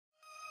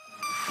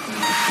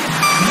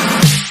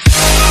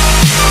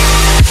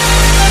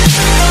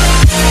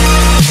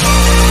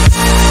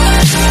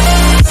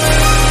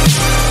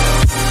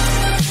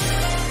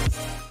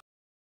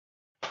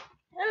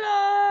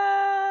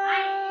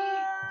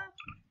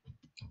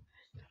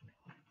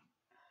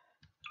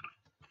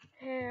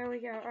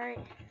we go. Alright,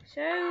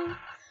 so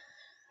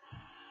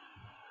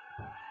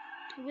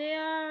we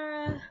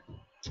are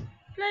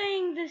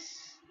playing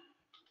this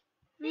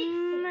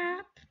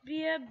map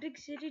via Big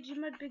City,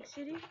 Gmod Big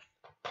City.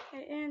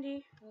 Hey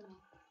Andy.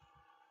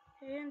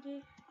 Hey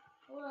Andy.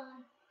 Hold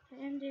on.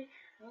 Hey Andy.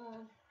 Hold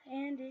on. Hey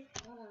Andy.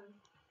 Hold on.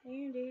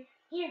 Hey Andy.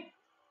 Here.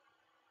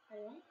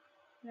 Hello?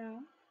 No.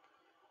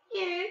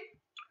 Here.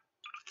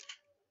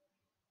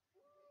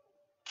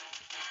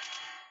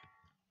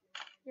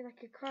 You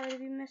like your car to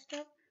be messed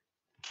up?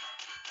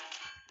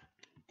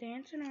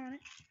 Dancing on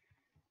it.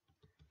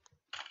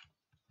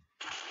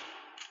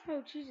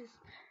 Oh Jesus.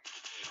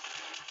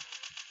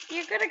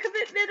 You're gonna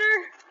commit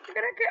murder. You're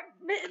gonna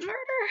commit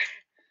murder.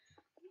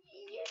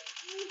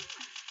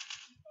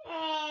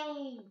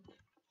 Hey.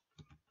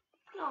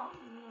 Not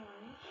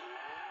nice.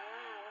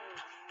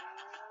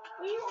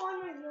 Are you on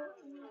my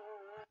phone?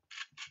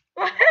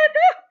 What?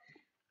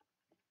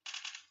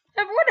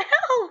 Everyone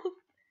help!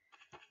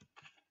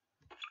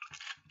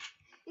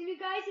 And you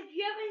guys, if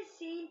you haven't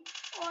seen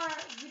our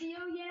video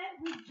yet,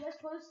 we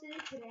just posted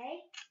it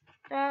today.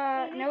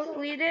 No,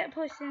 we didn't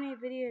post any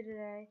video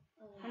today.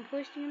 I'm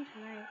posting them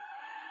tonight.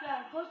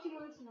 Yeah, I'm posting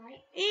one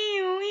tonight.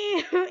 Ew.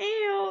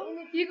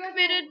 You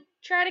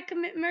try to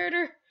commit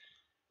murder.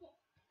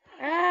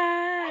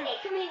 I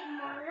didn't commit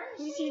murder.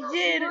 Yes, you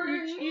did. Are we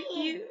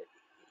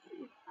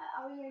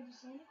gonna do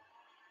Sanic?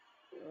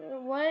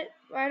 What?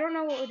 I don't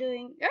know what we're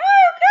doing.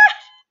 Oh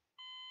gosh!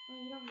 Oh,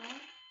 you don't know?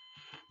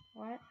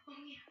 What?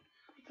 Oh yeah,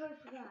 I totally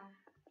forgot.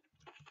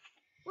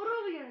 What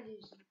are we gonna do?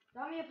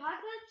 Zombie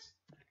apocalypse?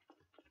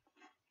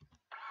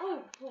 Oh,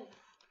 wait.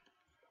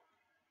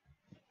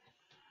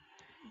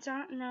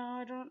 No,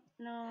 I don't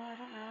know.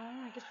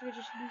 I guess we could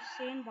just do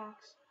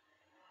sandbox.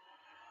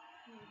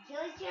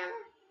 Chili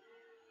challenge?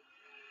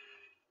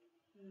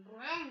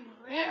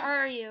 Where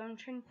are you? I'm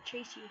trying to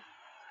chase you.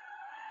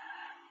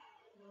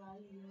 Well,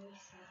 you really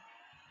suck.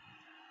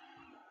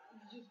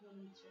 You just run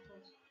in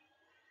circles.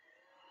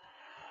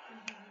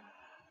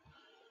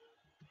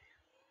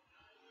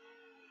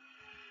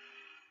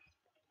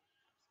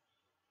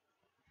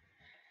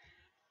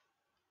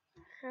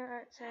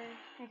 Sorry,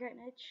 I got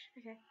an itch.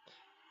 Okay.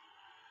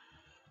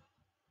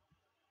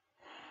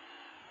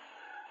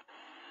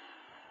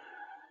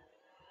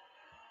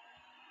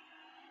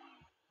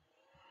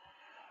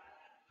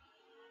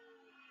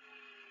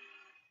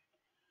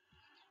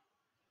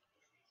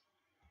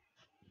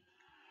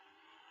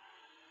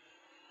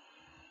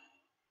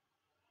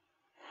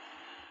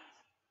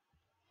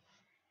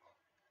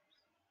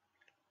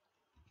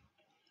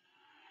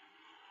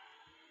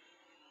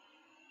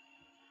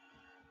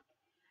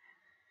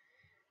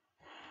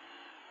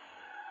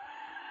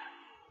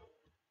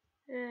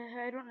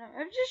 I don't know.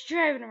 I'm just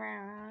driving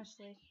around,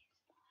 honestly.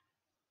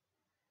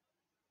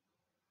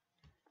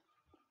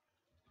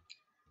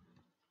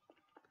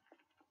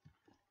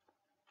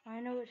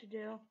 I know what to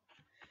do.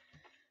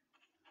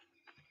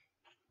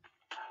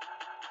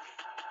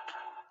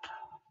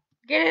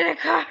 Get in a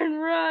car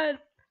and run!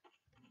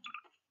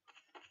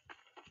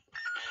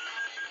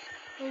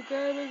 Oh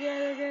god. I'm just in a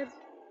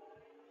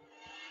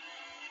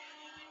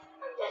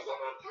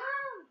town.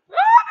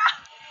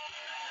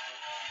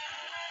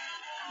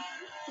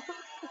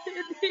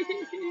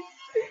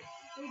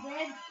 Are you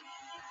dead?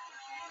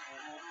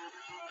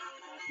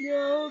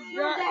 No,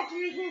 No, back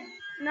here again.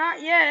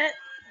 not yet.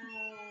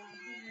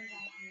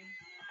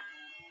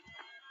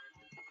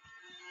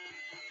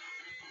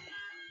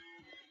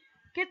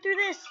 Get through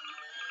this.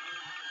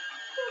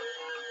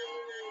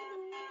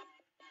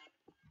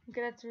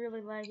 Okay, that's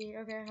really laggy.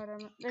 Okay, hold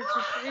on.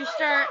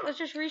 Let's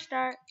just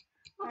restart.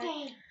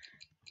 Okay.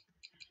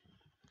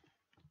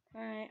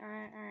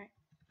 Alright.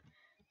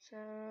 So,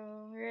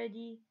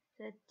 ready,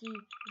 set,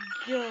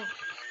 go.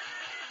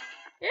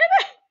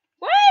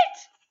 What?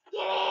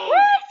 Get in!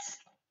 What?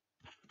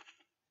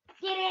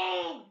 Get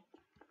in!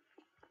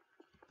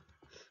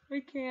 I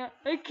can't.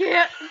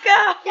 Go!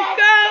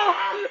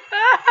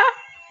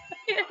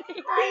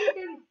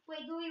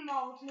 Wait, do it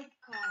all. Let's make the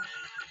car.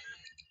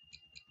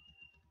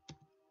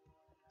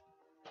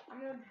 I'm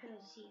gonna put a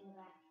seat in the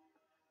back.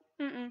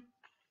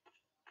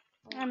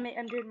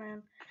 I'm doing my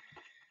own.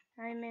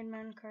 I made my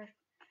own car.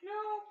 No,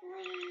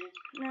 please.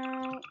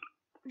 No.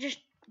 Just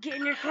get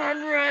in your car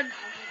and run.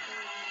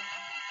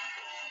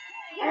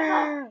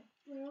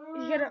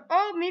 You gotta.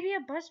 Oh, maybe a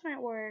bus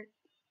might work.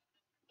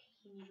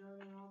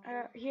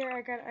 Here,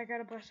 I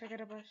got a bus.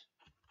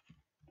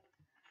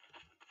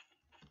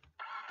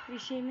 You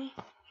see me?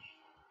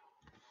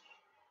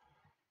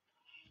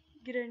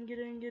 Get in.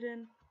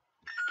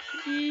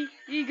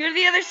 You go to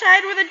the other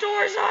side where the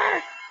doors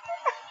are.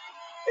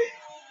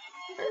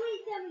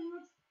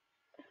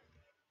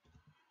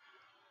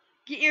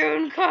 Get your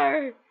own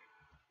car.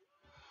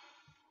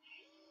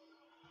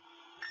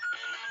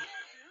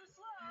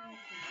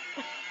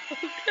 Oh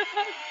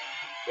God!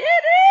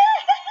 Get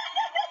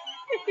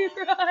it!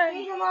 Run!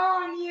 Leave them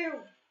all on you.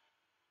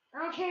 I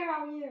don't care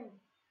about you.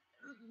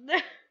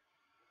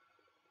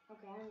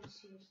 Okay, I'm gonna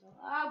see yourself.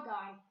 Oh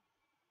God.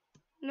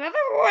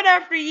 Another one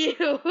after you.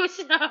 So.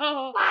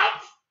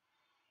 What?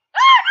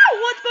 Oh no!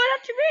 What's going on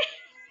after me?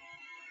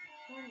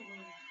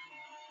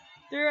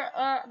 There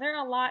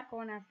are a lot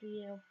going after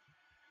you.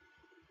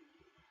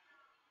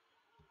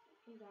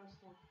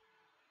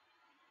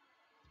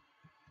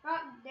 Oh,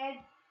 dead.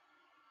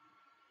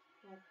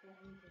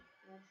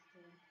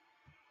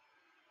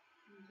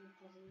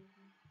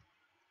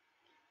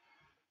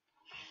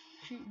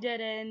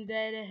 Dead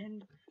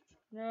end.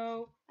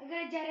 No. I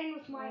got a dead end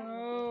with mine.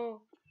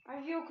 No.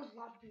 My vehicle's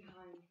left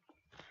behind.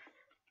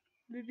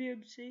 Maybe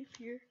I'm safe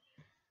here.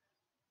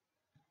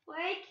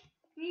 Blake,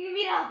 you need to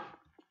meet up.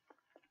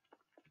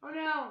 Oh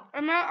no.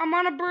 I'm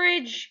on a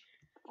bridge.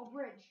 Oh,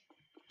 bridge.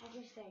 I was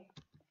gonna say.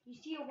 You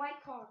see a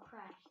white car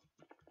crash.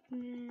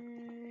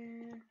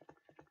 Mm.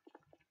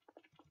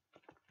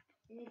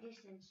 In the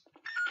distance.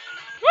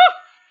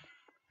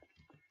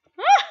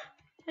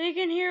 I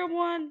can hear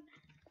one.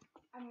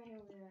 I'm right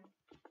over there.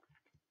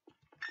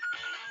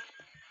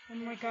 Oh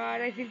my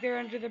god, I think they're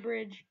under the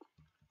bridge.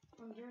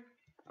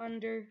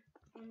 Under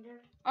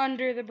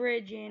the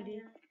bridge,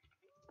 Andy.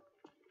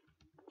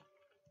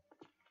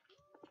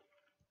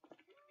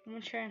 I'm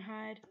gonna try and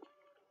hide.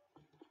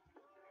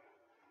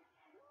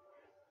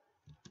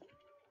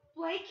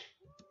 Blake,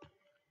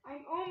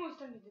 I'm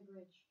almost under the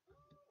bridge.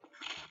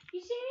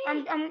 You see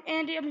me?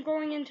 Andy, I'm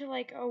going into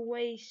like a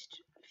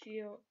waste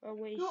field. A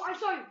waste. No, I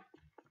saw you.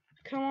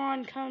 Come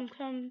on, come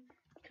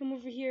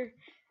over here.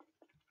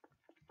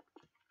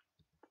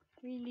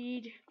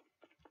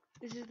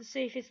 This is the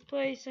safest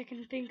place I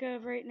can think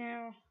of right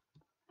now.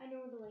 I know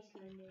where the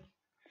wasteland is.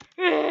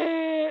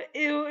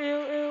 Ew.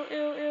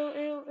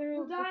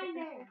 You're dying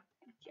there.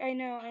 I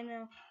know.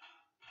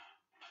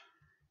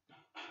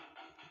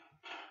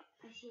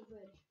 I see a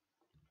bridge.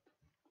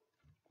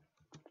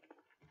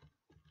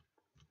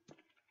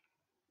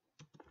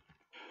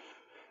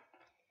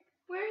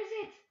 Where is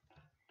it?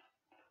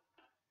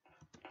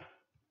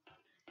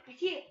 I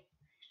see it.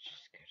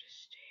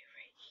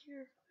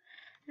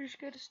 You just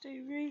gotta stay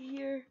right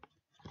here.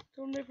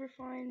 They'll never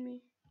find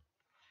me.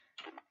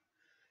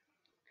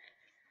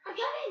 I'm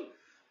coming!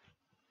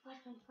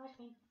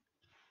 Flashbang.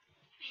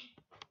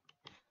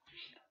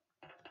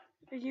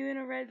 Are you in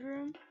a red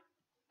room?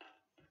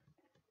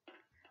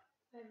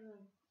 Red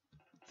room.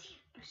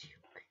 I see you.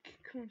 Okay,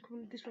 come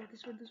on. This way. What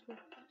the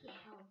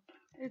hell?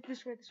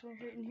 This way.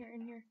 Right in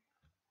here.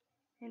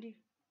 Andy,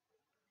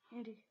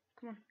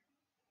 come on.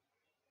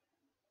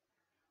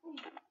 Ooh.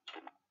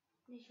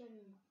 Nice red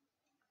room.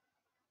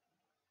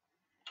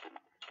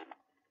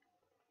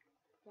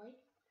 What?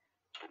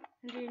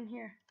 Andy, in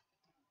here.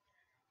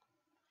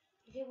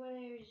 Is it where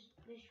there's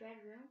this red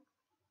room?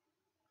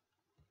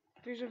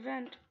 There's a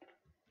vent.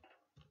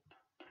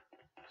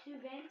 2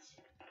 vents?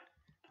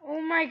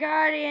 Oh my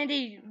god,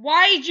 Andy.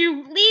 Why'd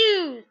you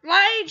leave?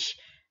 You're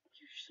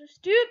so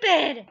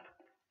stupid.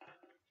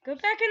 Go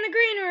back in the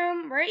green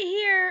room. Right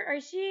here. I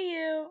see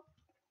you.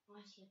 Oh,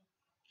 I see you.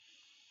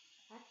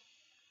 What?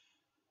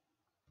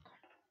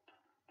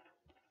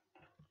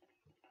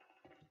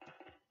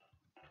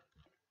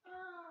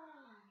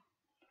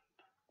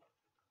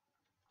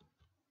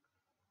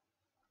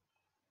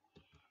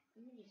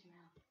 Let me get some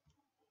help.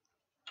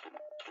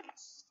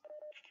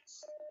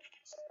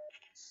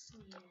 Oh,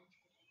 yeah.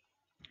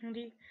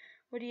 Andy,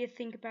 what do you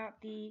think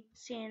about the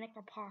Sanic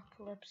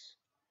apocalypse?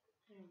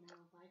 I don't know,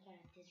 but I got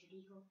a desert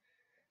eagle.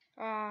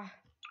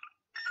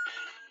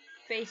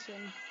 Face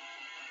him.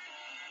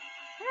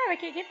 Oh, I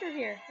can't get through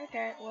here.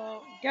 Okay,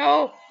 well,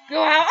 go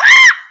out.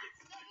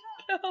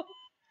 Go.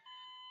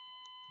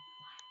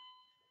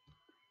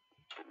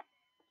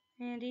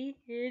 Andy,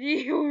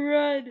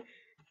 run.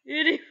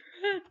 Andy,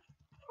 run.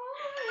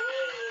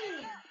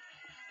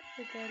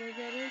 Oh god.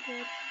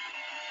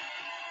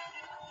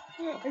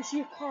 Oh, I see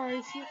a car.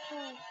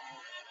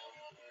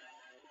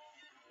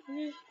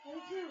 Me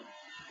too.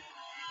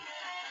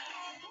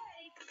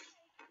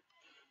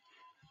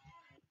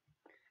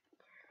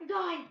 I'm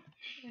dying.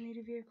 I need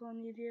a vehicle.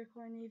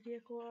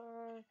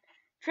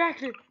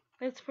 Tractor.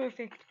 That's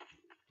perfect.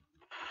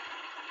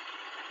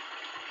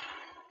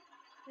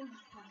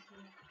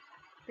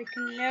 They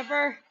can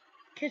never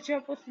catch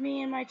up with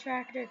me and my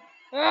tractor.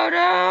 Oh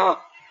no!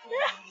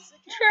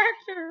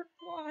 Tractor,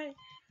 why?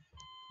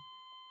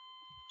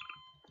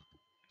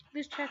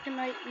 This tractor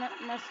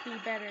must be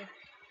better.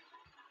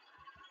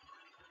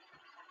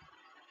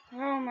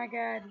 Oh my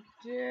god,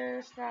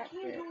 just that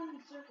good.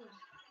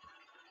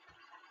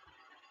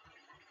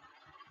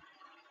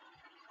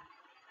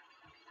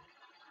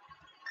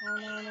 Oh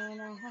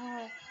no.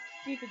 Oh,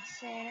 stupid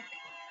Sanic.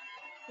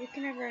 You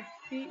can never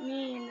beat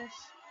me in this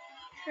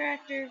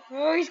tractor.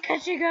 Oh, he's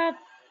catching up.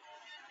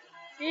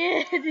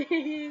 Yeah,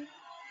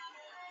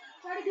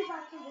 Try to get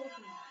back to the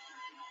vehicle.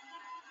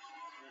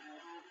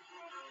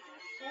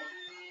 Okay?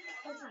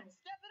 Listen.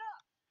 Step it up.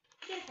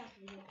 Get back to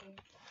the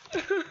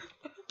vehicle.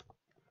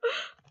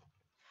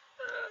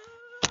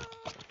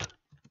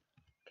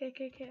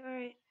 Okay,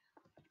 alright.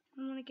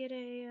 I'm gonna get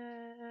a,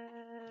 yeah.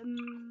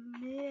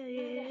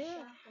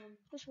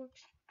 This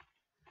works.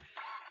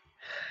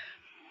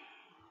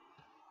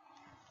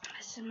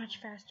 This is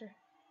much faster.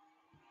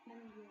 I'm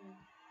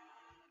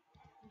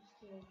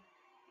scared.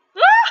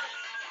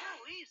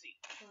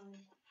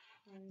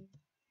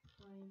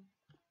 Fine.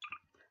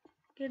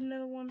 Get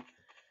another one.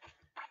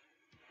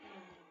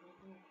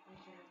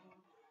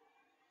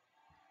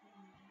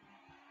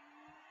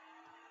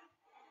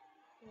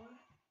 Four.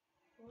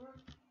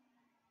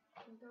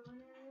 Can go in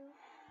there.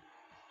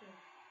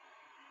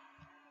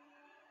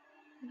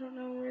 I don't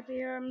know where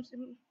they are.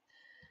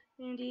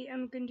 Andy,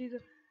 I'm gonna do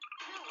the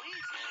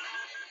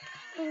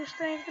worst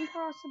thing I can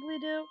possibly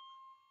do.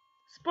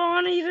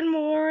 Spawn even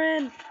more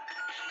in.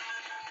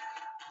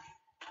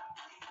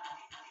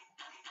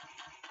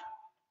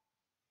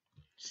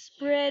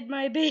 Spread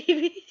my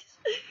babies.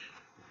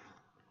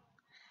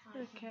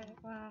 Okay,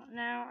 well,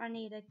 now I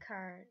need a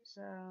card,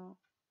 so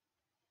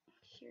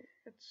here,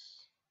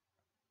 let's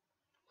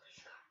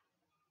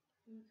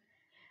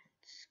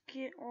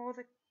get all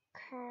the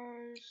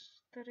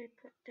cards that I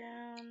put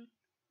down.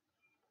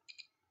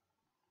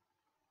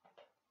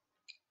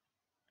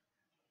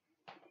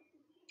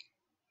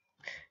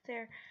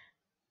 There.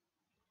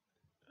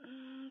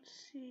 Let's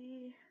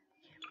see.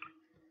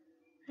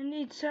 I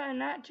need something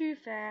not too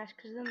fast,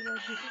 because then they'll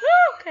be...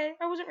 Oh, okay,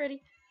 I wasn't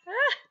ready.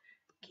 Ah!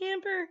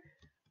 Camper!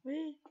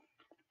 Wait.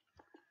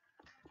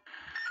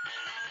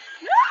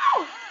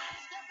 No!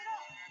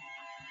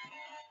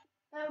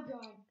 Oh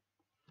god.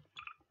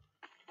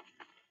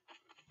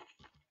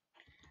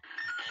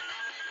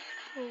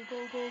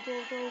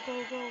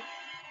 Go.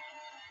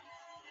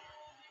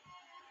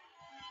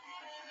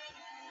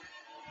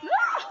 No!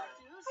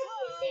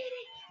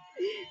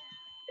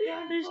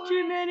 There's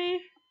too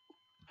many.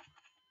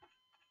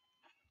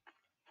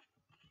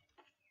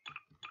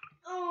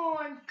 Oh,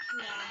 I'm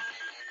trapped.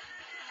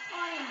 I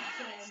am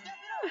dead.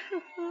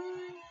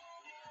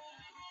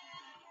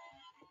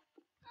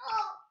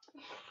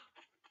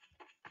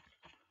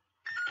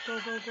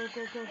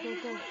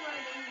 Go.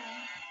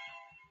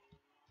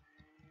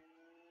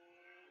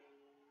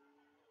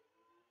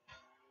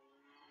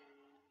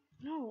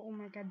 No, oh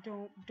my god,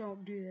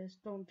 don't do this.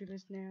 Don't do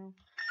this now.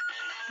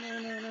 No,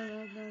 go.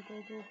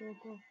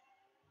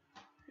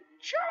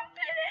 Jump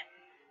in it!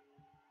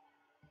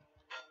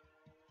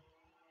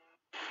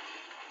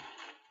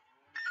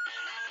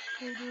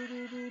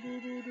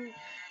 Do.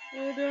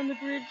 Oh, they're on the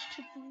bridge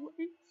to the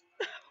waste.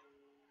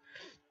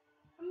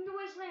 I'm in the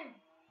wasteland.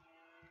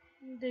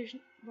 There's,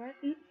 what?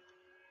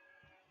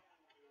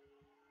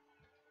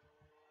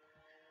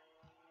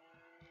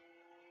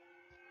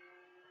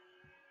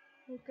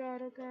 Oh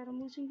god, I'm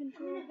losing I'm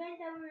control. in the vent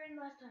that we were in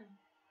last time.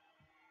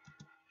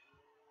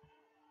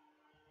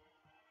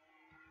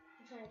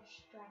 I'm trying to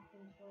distract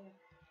them for you.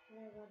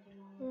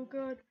 Oh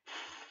god.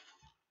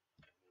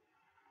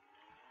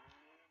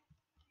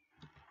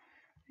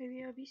 Maybe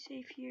I'll be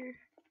safe here.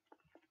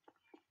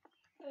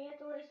 Are you at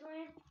the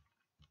wasteland?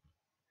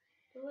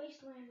 The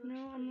wasteland looks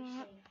No, I'm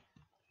not. safe.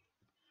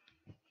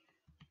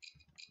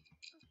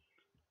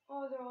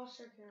 Oh, they're all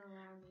circling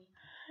around me.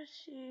 Let's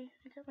see.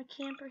 I got my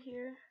camper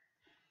here.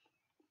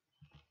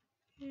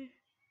 Yeah.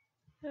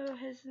 Oh, it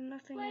has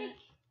nothing in it.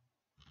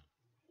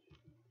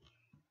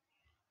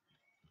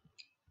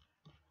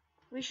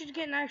 We should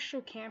get an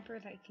actual camper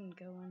that can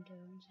go into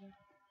and stuff.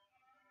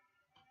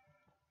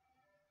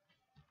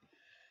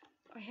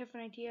 I have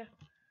an idea.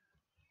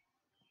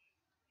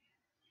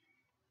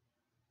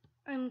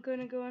 I'm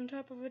gonna go on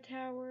top of a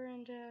tower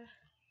and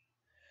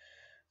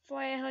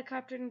fly a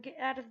helicopter and get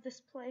out of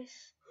this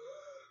place.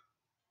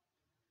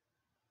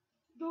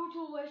 Go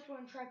to the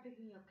wasteland and try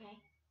picking me up, okay?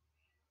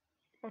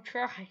 I'll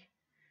try.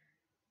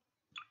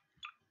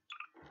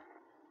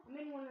 I'm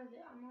on one of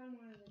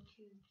the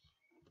tubes.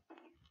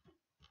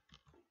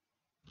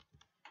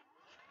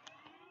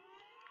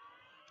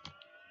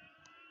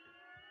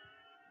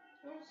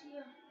 I don't see a...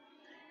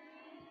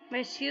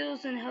 My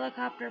skills in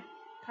helicopter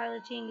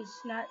piloting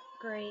is not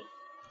great,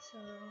 so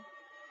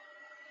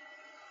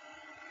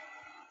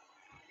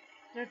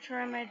I'll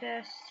try my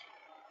best.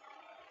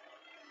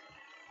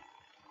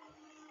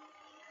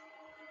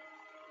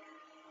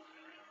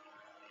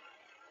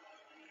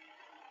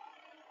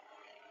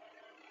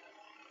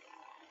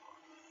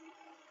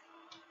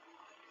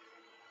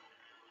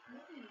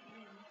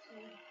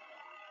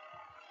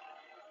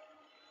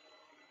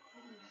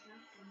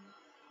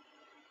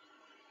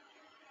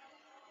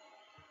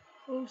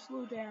 Oh,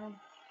 slow down.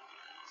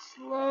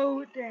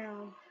 Slow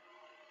down.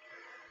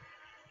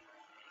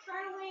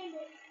 Try to land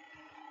it.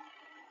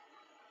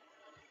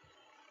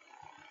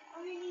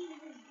 All you need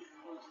is get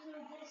close to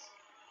this.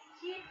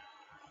 See it?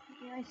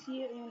 Yeah, I see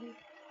it, Andy.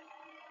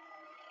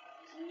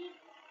 See me?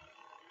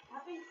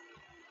 Happen?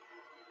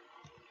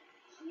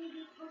 See me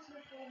get close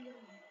enough to land it.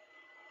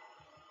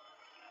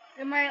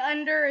 Am I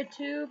under a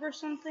tube or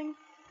something?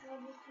 No,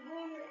 just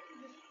land it.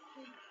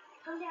 Just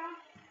come down.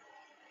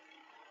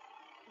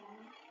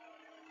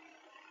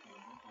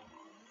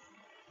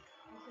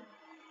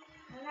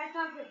 And that's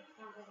not good.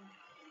 Not good.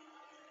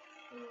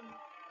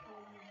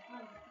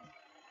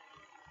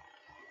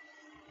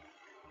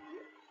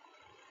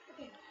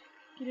 Okay.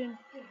 Get in.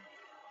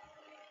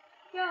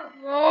 Go.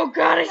 Oh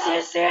god, I see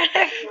a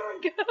Sanic!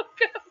 Go.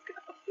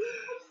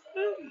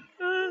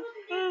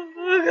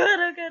 Oh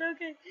god,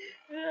 okay.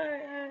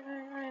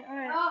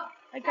 Alright.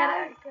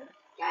 got it.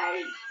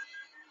 Daddy,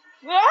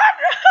 What?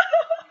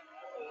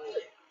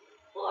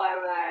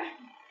 forward.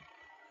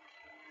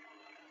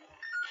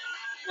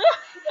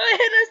 Oh,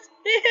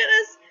 he hit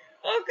us.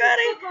 Oh god,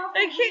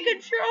 I can't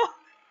control.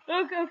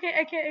 Okay,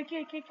 I think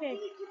he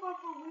took off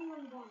a wing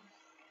on bones.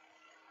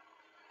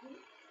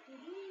 Did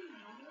he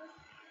have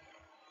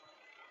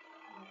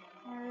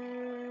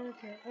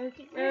it?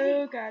 Okay.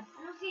 Oh god.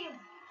 I don't see him.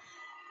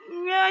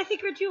 No, I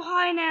think we're too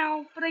high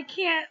now, but I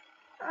can't.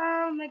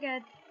 Oh my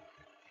god.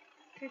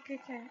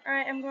 Okay.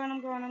 Alright, I'm going.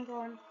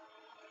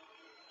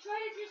 Try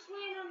to just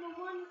land on the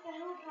one with the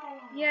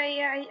helicopter on.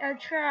 Yeah, I'll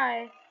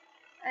try.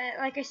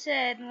 Like I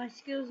said, my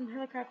skills in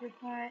helicopter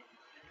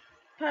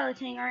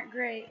piloting aren't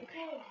great.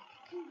 Okay,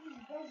 since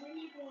these Resident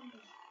Evil ones,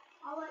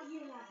 I'll let you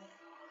have it.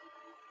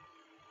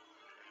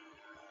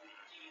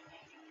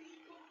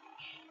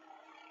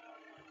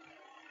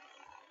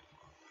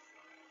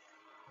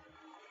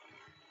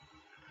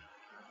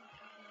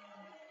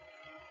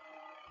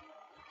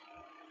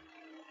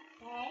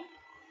 Okay.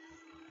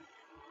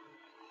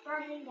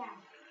 Start heading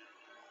down.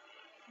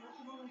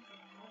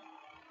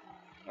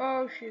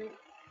 Oh shoot.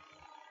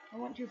 I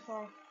went too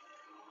far.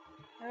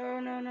 Oh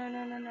no.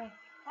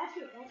 That's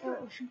it.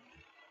 Oh shoot.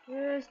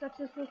 Stop.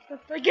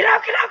 Get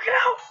out!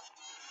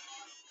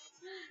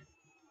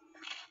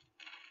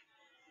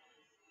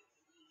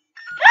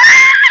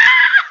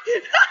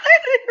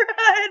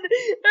 Run!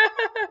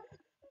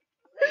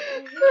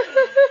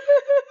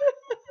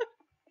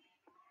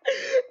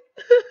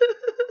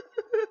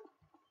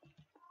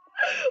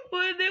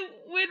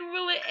 When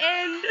will it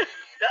end?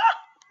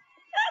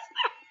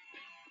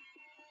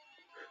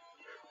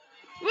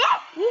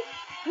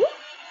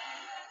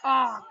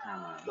 Oh,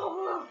 come on.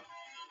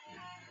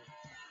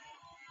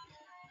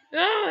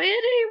 Oh,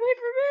 Andy, wait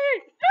for me!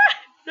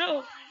 No.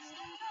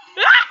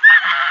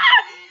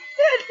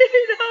 Andy,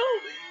 no!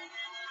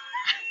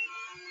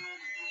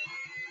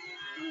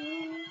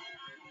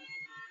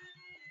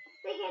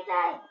 They can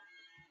die.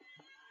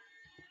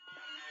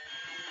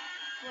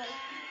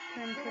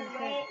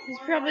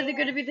 It's probably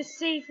going to be the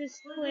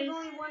safest place. There's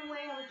only one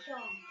way I would show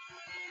him.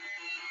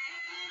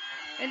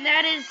 And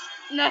that is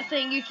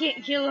nothing. You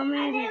can't kill him,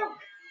 Andy.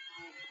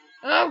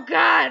 Oh,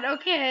 God.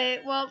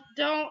 Okay. Well,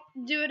 don't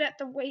do it at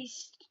the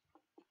waste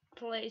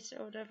place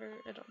or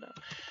whatever. I don't know.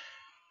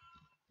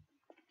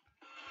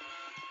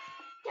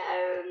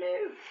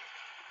 Don't.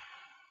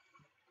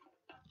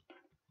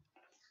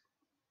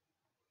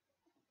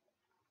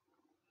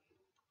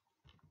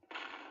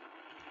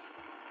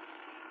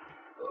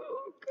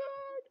 Oh,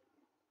 God.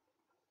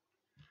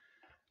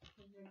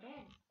 They're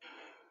dead.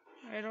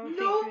 I don't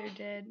think they're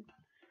dead.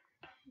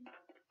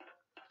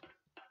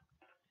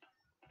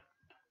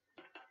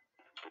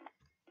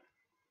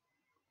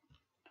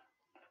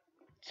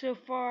 So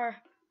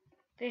far,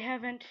 they're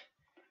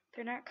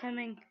not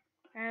coming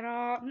at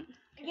all.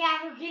 Yeah,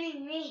 they're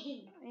getting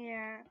me.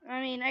 Yeah,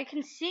 I mean, I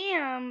can see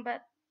them,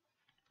 but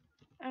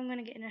I'm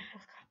gonna get in a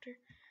helicopter.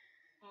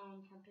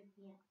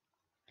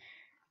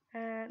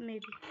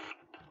 Maybe.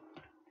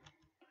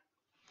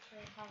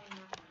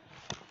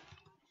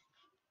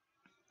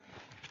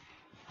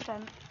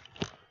 Done.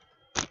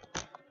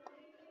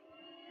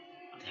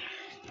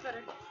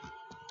 Better.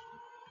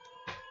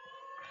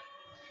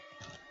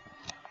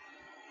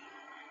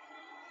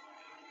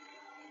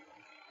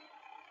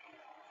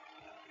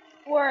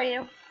 Where are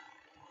you?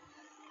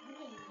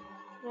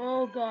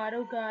 Oh god,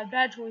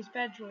 bad choice.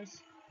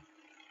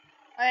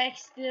 I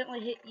accidentally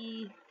hit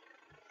E.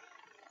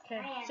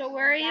 Okay, so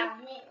where are you?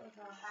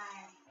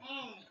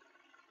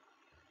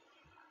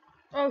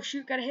 Oh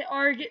shoot, gotta hit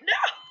R again. No!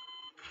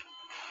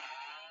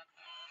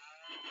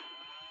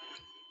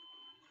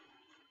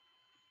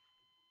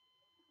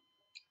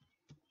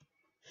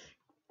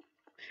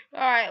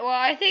 Alright, well,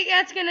 I think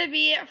that's gonna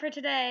be it for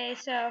today,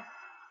 so,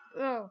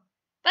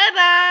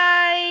 bye-bye!